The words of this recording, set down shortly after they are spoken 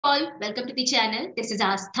all, welcome to the channel. This is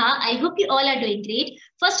Astha. I hope you all are doing great.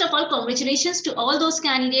 First of all, congratulations to all those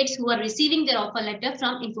candidates who are receiving their offer letter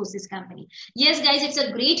from INFOSYS company. Yes, guys, it's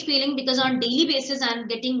a great feeling because on daily basis, I'm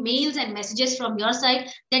getting mails and messages from your side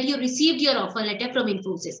that you received your offer letter from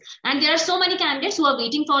INFOSYS. And there are so many candidates who are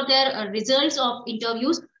waiting for their results of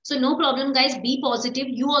interviews. So no problem, guys. Be positive.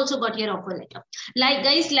 You also got your offer letter. Like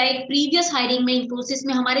guys, like previous hiring में INFOSYS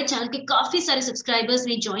में हमारे channel के काफी सारे subscribers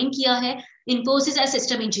ने join किया है INFOSYS as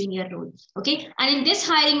system engineer role. Okay, and in this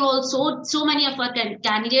hiring also, so many of our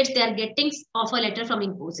candidates, they are getting offer letter from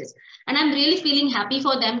INFOSYS, and I'm really feeling happy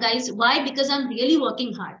for them, guys. Why? Because I'm really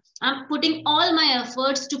working hard. I'm putting all my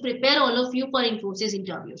efforts to prepare all of you for INFOSYS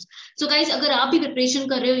interviews. So guys, अगर आप भी preparation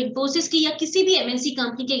कर रहे हो INFOSYS की या किसी भी MNC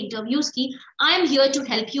company के interviews की, I am here to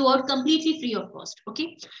help you out completely free of cost.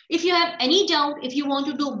 Okay, if you have any doubt, if you want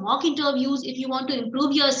to do mock interviews, if you want to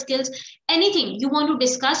improve your skills, anything you want to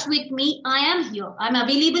discuss with me, I am here. I'm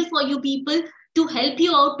available for you people to help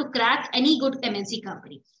you out to crack any good MNC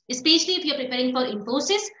company. Especially if you're preparing for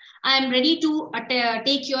INFOSYS, I am ready to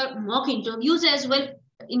take your mock interviews as well.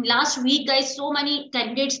 In last week, guys, so many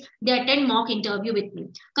candidates, they attend mock interview with me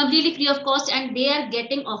completely free of cost, and they are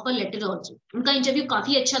getting offer letter also. उनका interview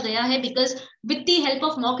काफी अच्छा गया है because with the help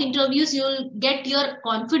of mock interviews, you'll get your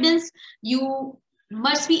confidence. You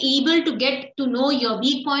must be able to get to know your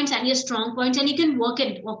weak points and your strong points, and you can work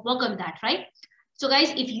on that, right? So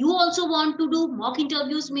guys, if you also want to do mock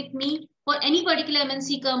interviews with me for any particular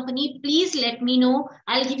MNC company, please let me know.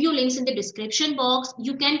 I'll give you links in the description box.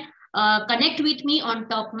 You can connect with me on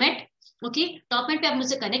Topmate. Okay, Topmate पे आप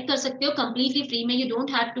मुझसे connect कर सकते हो completely free में. You don't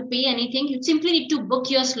have to pay anything. You simply need to book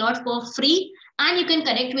your slot for free, and you can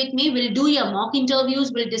connect with me. We'll do your mock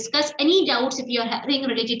interviews. We'll discuss any doubts if you are having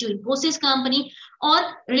related to INFOSYS company or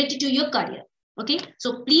related to your career. Okay,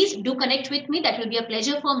 so please do connect with me. That will be a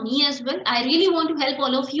pleasure for me as well. I really want to help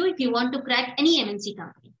all of you if you want to crack any MNC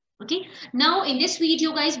company. Okay, now in this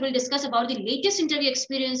video, guys, we'll discuss about the latest interview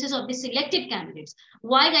experiences of the selected candidates.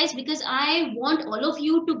 Why, guys? Because I want all of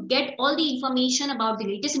you to get all the information about the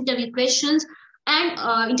latest interview questions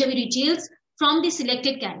and interview details from the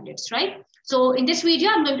selected candidates, right? So in this video,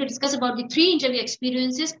 I'm going to discuss about the 3 interview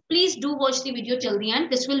experiences. Please do watch the video till the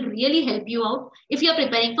end. This will really help you out if you're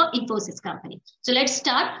preparing for INFOSYS company. So let's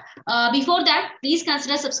start. Before that, please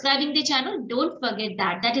consider subscribing the channel. Don't forget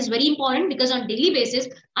that. That is very important because on daily basis,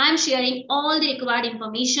 I'm sharing all the required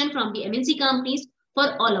information from the MNC companies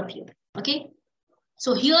for all of you. Okay.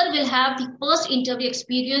 So here we'll have the first interview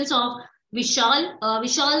experience of Vishal.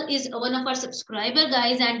 Vishal is one of our subscriber,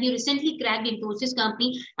 guys, and he recently cracked INFOSYS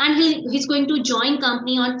company, and he's going to join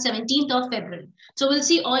company on 17th of February. So we'll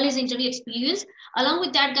see all his interview experience. Along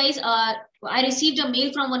with that, guys, I received a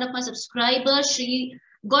mail from one of my subscribers. She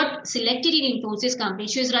got selected in INFOSYS company.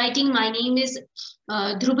 She was writing, my name is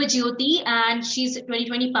Dhruva Jyoti, and she's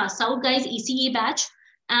 2020 pass out, guys, ECE batch.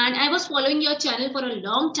 And I was following your channel for a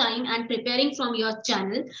long time and preparing from your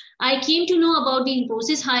channel. I came to know about the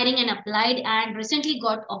INFOSYS hiring and applied and recently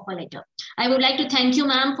got offer letter. I would like to thank you,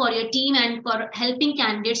 ma'am, for your team and for helping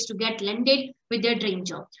candidates to get landed with their dream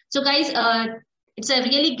job. So guys, it's a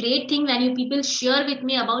really great thing when you people share with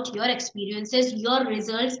me about your experiences, your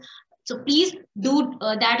results. So please do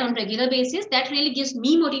that on regular basis. That really gives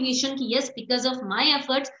me motivation. Yes, because of my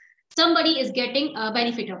efforts, somebody is getting a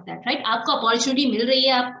benefit of that, right? आपको opportunity मिल रही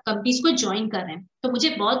है, आप companies को join कर रहे हैं, तो मुझे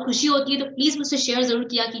बहुत खुशी होती है. तो प्लीज मुझसे शेयर जरूर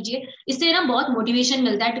किया कीजिए, इससे ना बहुत मोटिवेशन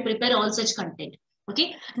मिलता है to prepare all such content. Okay,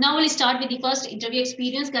 now will start with the first interview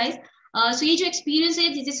experience, guys. सो ये जो एक्सपीरियंस है,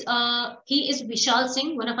 this is he is Vishal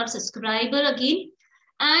Singh, one of our subscriber again,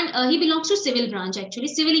 and he belongs to civil branch,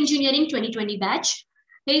 actually civil engineering 2020 batch.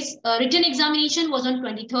 His written examination was on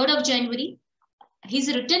 23rd of January. His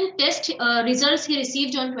written test results he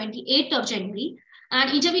received on 28th of January,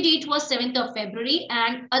 and interview date was 7th of February,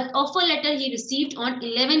 and an offer letter he received on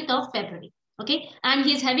 11th of February. Okay, and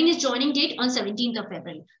he is having his joining date on 17th of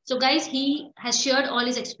February. So guys, he has shared all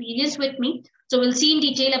his experience with me. So we'll see in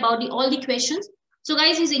detail about all the questions. So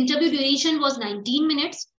guys, his interview duration was 19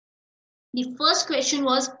 minutes. The first question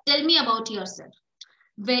was, tell me about yourself.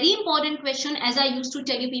 Very important question, as I used to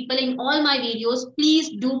tell you people in all my videos. Please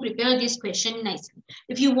do prepare this question nicely.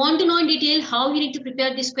 If you want to know in detail how you need to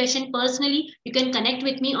prepare this question personally, you can connect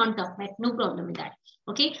with me on Topmate. No problem with that.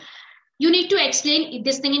 Okay, you need to explain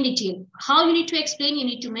this thing in detail. How you need to explain? You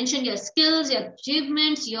need to mention your skills, your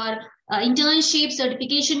achievements, your internships,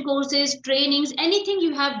 certification courses, trainings, anything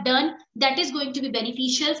you have done that is going to be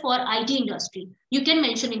beneficial for IT industry. You can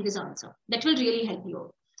mention in this answer. That will really help you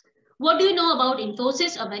out. What do you know about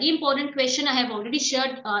INFOSYS? A very important question. I have already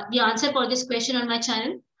shared the answer for this question on my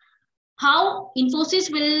channel. how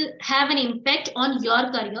Infosys will have an impact on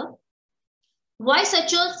your career. Why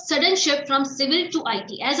such a sudden shift from civil to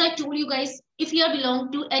IT? As I told you guys, if you are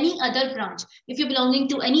belong to any other branch, if you're belonging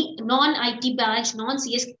to any non-IT branch,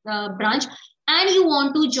 non-CS branch, and you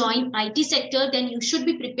want to join IT sector, then you should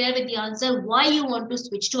be prepared with the answer why you want to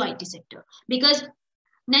switch to IT sector. Because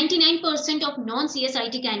 99% of non-CS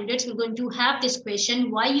IT candidates will going to have this question,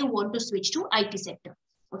 why you want to switch to IT sector.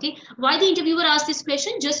 Okay, why the interviewer asked this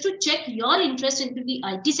question? Just to check your interest into the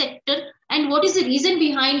IT sector and what is the reason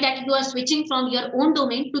behind that you are switching from your own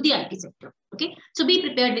domain to the IT sector. Okay, so be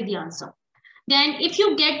prepared with the answer. Then if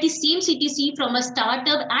you get the same CTC from a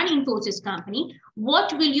startup and Infosys company,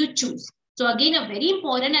 what will you choose? So again, a very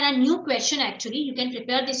important and a new question actually. You can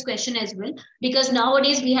prepare this question as well, because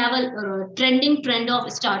nowadays we have a trending trend of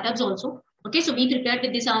startups also. Okay, so be prepared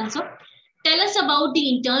with this answer. Tell us about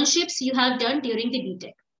the internships you have done during the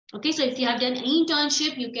BTech. Okay, so if you have done any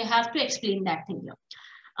internship, you can have to explain that thing here.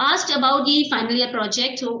 Asked about the final year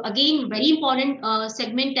project. So again, very important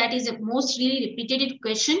segment that is a most really repeated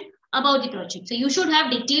question about the project. So you should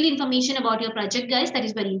have detailed information about your project, guys. That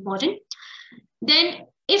is very important. Then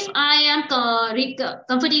if I am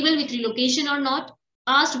comfortable with relocation or not,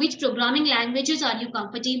 asked which programming languages are you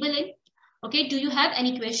comfortable in. Okay, do you have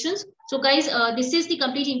any questions? So guys, this is the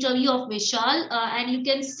complete interview of Vishal, and you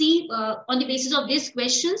can see on the basis of these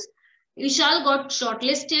questions, Vishal got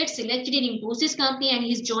shortlisted, selected in Infosys company, and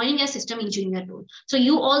he's joining as system engineer role. So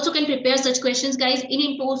you also can prepare such questions, guys. In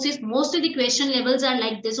Infosys, most of the question levels are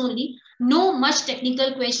like this only. No much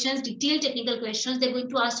technical questions, detailed technical questions. They're going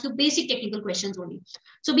to ask you basic technical questions only.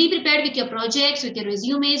 So be prepared with your projects, with your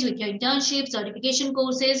resumes, with your internships, certification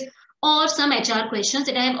courses, or some HR questions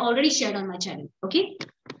that I have already shared on my channel. Okay.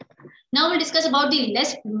 Now we'll discuss about the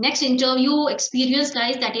next interview experience,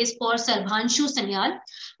 guys. That is for Sarbanshu Sanyal.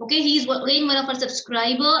 Okay, he's again one of our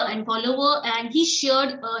subscriber and follower, and he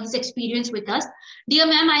shared his experience with us. Dear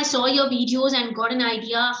ma'am, I saw your videos and got an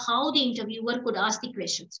idea how the interviewer could ask the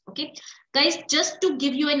questions. Okay, guys, just to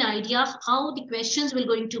give you an idea of how the questions will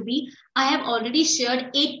going to be, I have already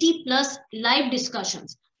shared 80 plus live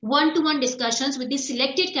discussions, one-to-one discussions with the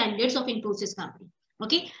selected candidates of Infosys company.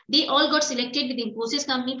 Okay, they all got selected with Infosys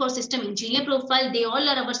company for system engineer profile. They all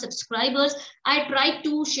are our subscribers. I tried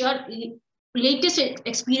to share latest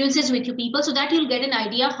experiences with you people so that you'll get an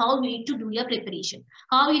idea how you need to do your preparation,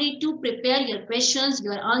 how you need to prepare your questions,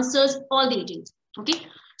 your answers, all the details. Okay,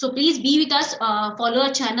 so please be with us, follow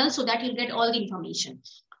our channel so that you'll get all the information.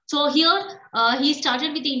 So here he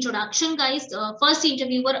started with the introduction, guys. First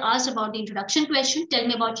interviewer asked about the introduction question. Tell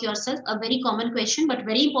me about yourself. A very common question, but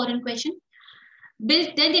very important question.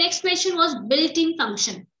 Then the next question was built-in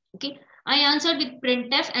function. Okay, I answered with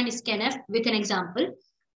printf and scanf with an example.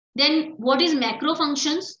 Then what is macro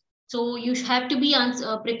functions? So you have to be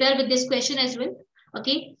prepared with this question as well.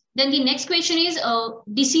 Okay, then the next question is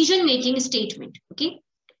decision making statement. Okay,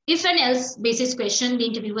 if and else basis question the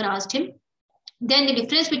interviewer asked him. Then the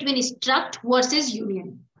difference between struct versus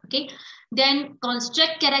union. Okay, then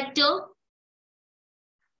construct character,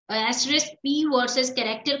 asterisk P versus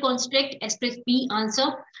character construct, asterisk P answer.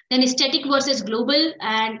 Then static versus global,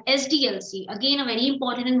 and SDLC. Again, a very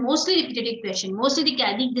important and mostly repetitive question. Mostly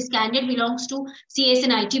this candidate belongs to CS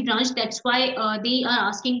and IT branch. That's why they are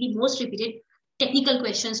asking the most repeated technical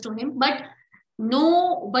questions to him. But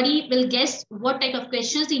nobody will guess what type of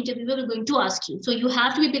questions the interviewer is going to ask you. So you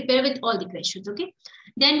have to be prepared with all the questions. Okay.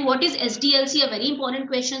 Then what is SDLC? A very important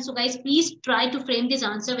question. So guys, please try to frame this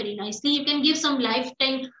answer very nicely. You can give some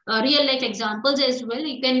lifetime, real life examples as well.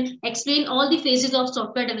 You can explain all the phases of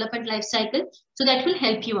software development life cycle. So that will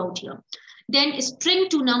help you out here. Then string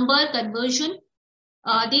to number conversion.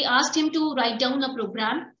 They asked him to write down a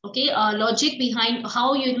program, okay, logic behind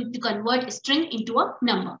how you need to convert a string into a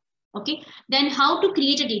number. Okay, then how to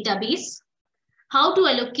create a database, how to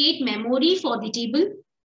allocate memory for the table,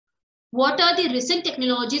 what are the recent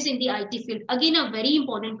technologies in the IT field? Again, a very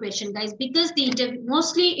important question, guys, because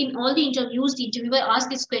mostly in all the interviews, the interviewer asks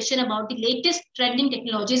this question about the latest trending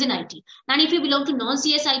technologies in IT. And if you belong to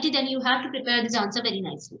non-CS IT, then you have to prepare this answer very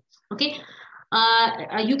nicely. Okay,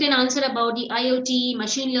 you can answer about the IoT,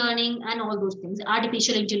 machine learning, and all those things,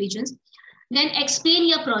 artificial intelligence. Then explain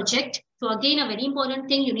your project. So again, a very important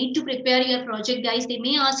thing, you need to prepare your project, guys. They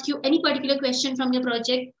may ask you any particular question from your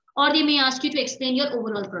project, or they may ask you to explain your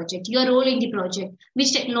overall project, your role in the project,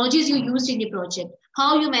 which technologies you used in the project,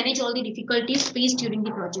 how you manage all the difficulties faced during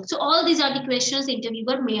the project. So all these are the questions the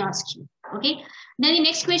interviewer may ask you. Okay. Then the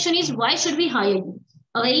next question is, why should we hire you?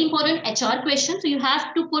 A very important HR question. So you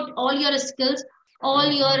have to put all your skills,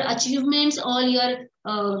 all your achievements, all your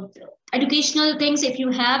educational things if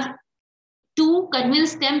you have, to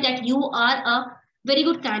convince them that you are a very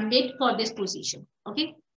good candidate for this position.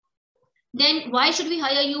 Okay. Then why should we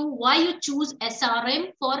hire you? Why you choose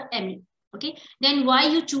SRM for ME? Okay. Then why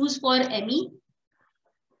you choose for ME?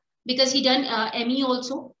 Because he done ME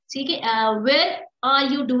also. Okay. Where are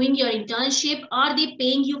you doing your internship? Are they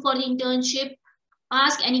paying you for the internship?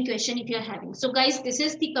 Ask any question if you're having. So guys, this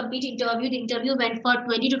is the complete interview. The interview went for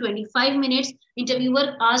 20 to 25 minutes.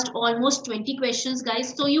 Interviewer asked almost 20 questions,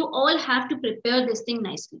 guys. So you all have to prepare this thing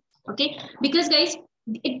nicely. Okay. Because guys,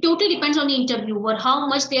 it totally depends on the interviewer, how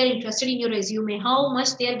much they are interested in your resume, how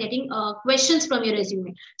much they are getting questions from your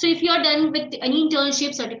resume. So if you are done with any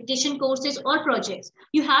internship, certification courses or projects,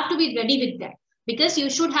 you have to be ready with that, because you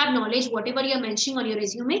should have knowledge. Whatever you're mentioning on your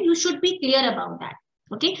resume, you should be clear about that.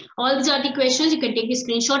 Okay, all these are the questions. You can take the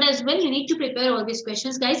screenshot as well. You need to prepare all these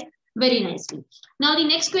questions, guys, very nicely. Now the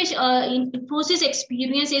next question, INFOSYS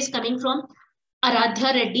experience is coming from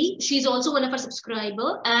Aradhya Reddy. She's also one of our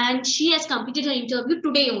subscriber, and she has completed her interview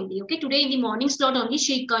today only. Okay, today in the morning slot only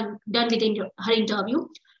she done with her interview.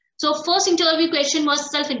 So first interview question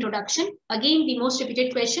was self-introduction. Again, the most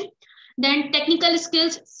repeated question. Then technical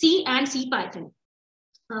skills, C and C Python.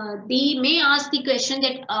 They may ask the question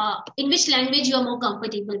that in which language you are more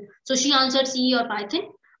comfortable. So she answered C or Python.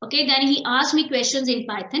 Okay, then he asked me questions in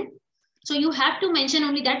Python. So you have to mention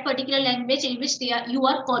only that particular language in which you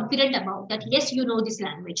are confident about that. Yes, you know this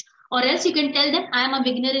language. Or else you can tell them I am a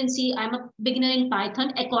beginner in C, I am a beginner in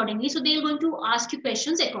Python accordingly. So they are going to ask you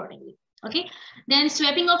questions accordingly. Okay. Then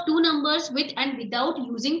swapping of two numbers with and without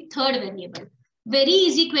using third variable. Very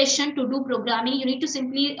easy question to do programming. You need to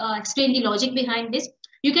simply explain the logic behind this.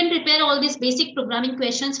 You can prepare all these basic programming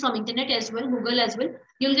questions from internet as well, Google as well.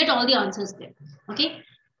 You'll get all the answers there. Okay.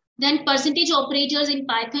 Then percentage operators in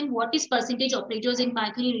Python. What is percentage operators in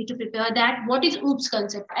Python? You need to prepare that. What is OOPS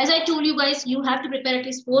concept? As I told you guys, you have to prepare at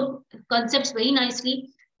least 4 concepts very nicely.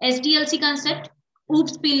 SDLC concept,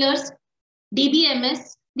 OOPS pillars,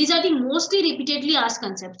 DBMS. These are the mostly repeatedly asked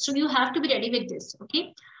concepts. So you have to be ready with this.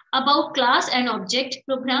 Okay. About class and object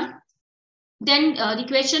program. Then the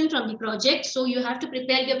question from the project. So you have to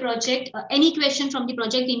prepare your project. Any question from the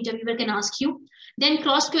project, the interviewer can ask you. Then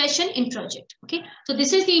cross question in project. Okay. So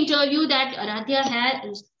this is the interview that Aradhya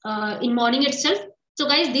had in morning itself. So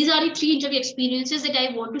guys, these are the 3 interview experiences that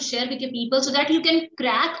I want to share with you people so that you can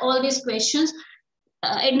crack all these questions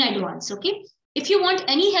in advance. Okay. If you want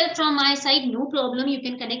any help from my side, no problem. You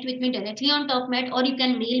can connect with me directly on Topmate, or you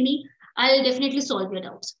can mail me. I'll definitely solve your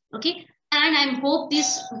doubts. Okay. And I hope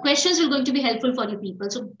these questions are going to be helpful for you people.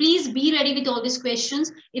 So please be ready with all these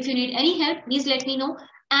questions. If you need any help, please let me know.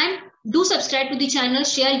 And do subscribe to the channel.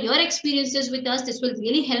 Share your experiences with us. This will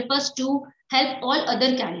really help us to help all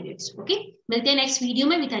other candidates. Okay. Milte next video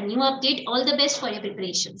mein with a new update. All the best for your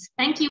preparations. Thank you.